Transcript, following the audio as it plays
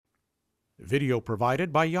Video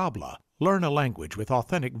provided by Yabla. Learn a language with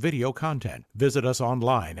authentic video content. Visit us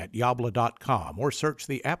online at yabla.com or search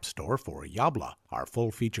the App Store for Yabla. Our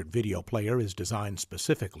full-featured video player is designed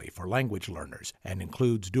specifically for language learners and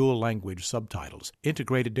includes dual language subtitles,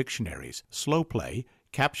 integrated dictionaries, slow play,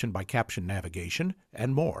 caption-by-caption navigation,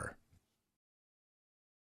 and more.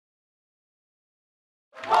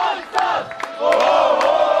 Monsters! Oh, oh,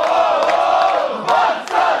 oh, oh,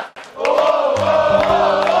 Monsters! Oh, oh, oh,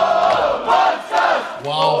 oh, Monsters!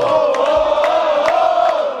 Wow. Oh, oh,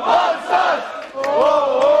 oh, Monsters! Oh,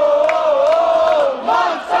 oh, oh,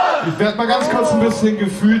 Monsters! Ich werde mal ganz kurz ein bisschen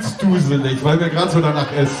gefühlsduselig, weil mir gerade so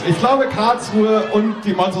danach ist. Ich glaube, Karlsruhe und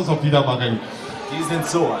die Monsters of Liedermaching. Die sind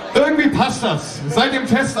so. Irgendwie passt das. Seit dem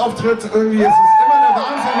Testauftritt irgendwie ist es immer der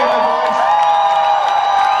Wahnsinn hier bei euch.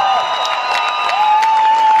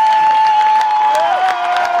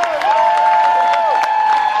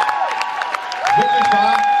 Wirklich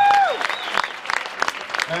wahr.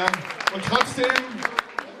 Und trotzdem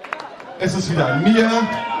ist es wieder an mir. Wir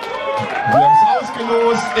haben es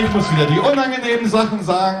ausgelost. Ich muss wieder die unangenehmen Sachen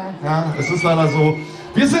sagen. Ja, es ist leider so.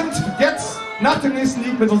 Wir sind jetzt nach dem nächsten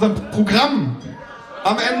Lied mit unserem Programm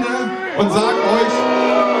am Ende und sagen euch: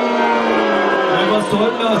 Hey, was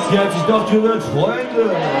soll das jetzt? Ich dachte, ihr werdet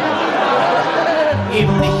Freunde.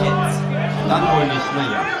 Eben nicht jetzt. Dann wohl nicht,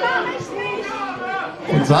 naja.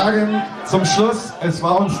 Und sagen zum Schluss, es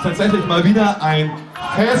war uns tatsächlich mal wieder ein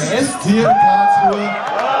Fest hier in Karlsruhe.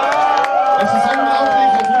 Es ist unglaublich,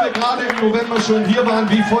 obwohl wir gerade im November schon hier waren,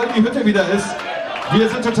 wie voll die Hütte wieder ist. Wir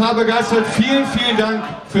sind total begeistert. Vielen, vielen Dank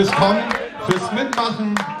fürs Kommen, fürs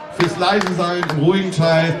Mitmachen, fürs leise sein im ruhigen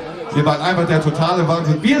Teil. Ihr wart einfach der totale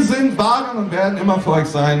Wahnsinn. Wir waren und werden immer für euch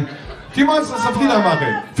sein. Die Monsters of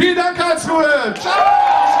Liedermaching. Vielen Dank, Karlsruhe. Ciao.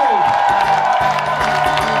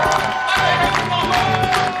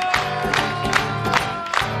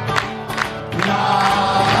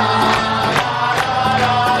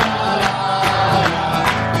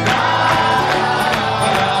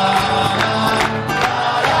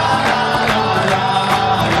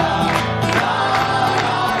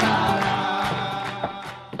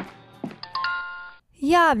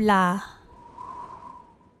 Yabla.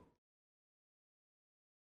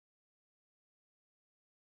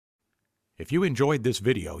 If you enjoyed this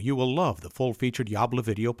video, you will love the full-featured Yabla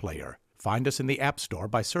video player. Find us in the App Store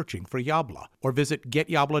by searching for Yabla, or visit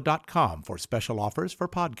getyabla.com for special offers for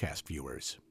podcast viewers.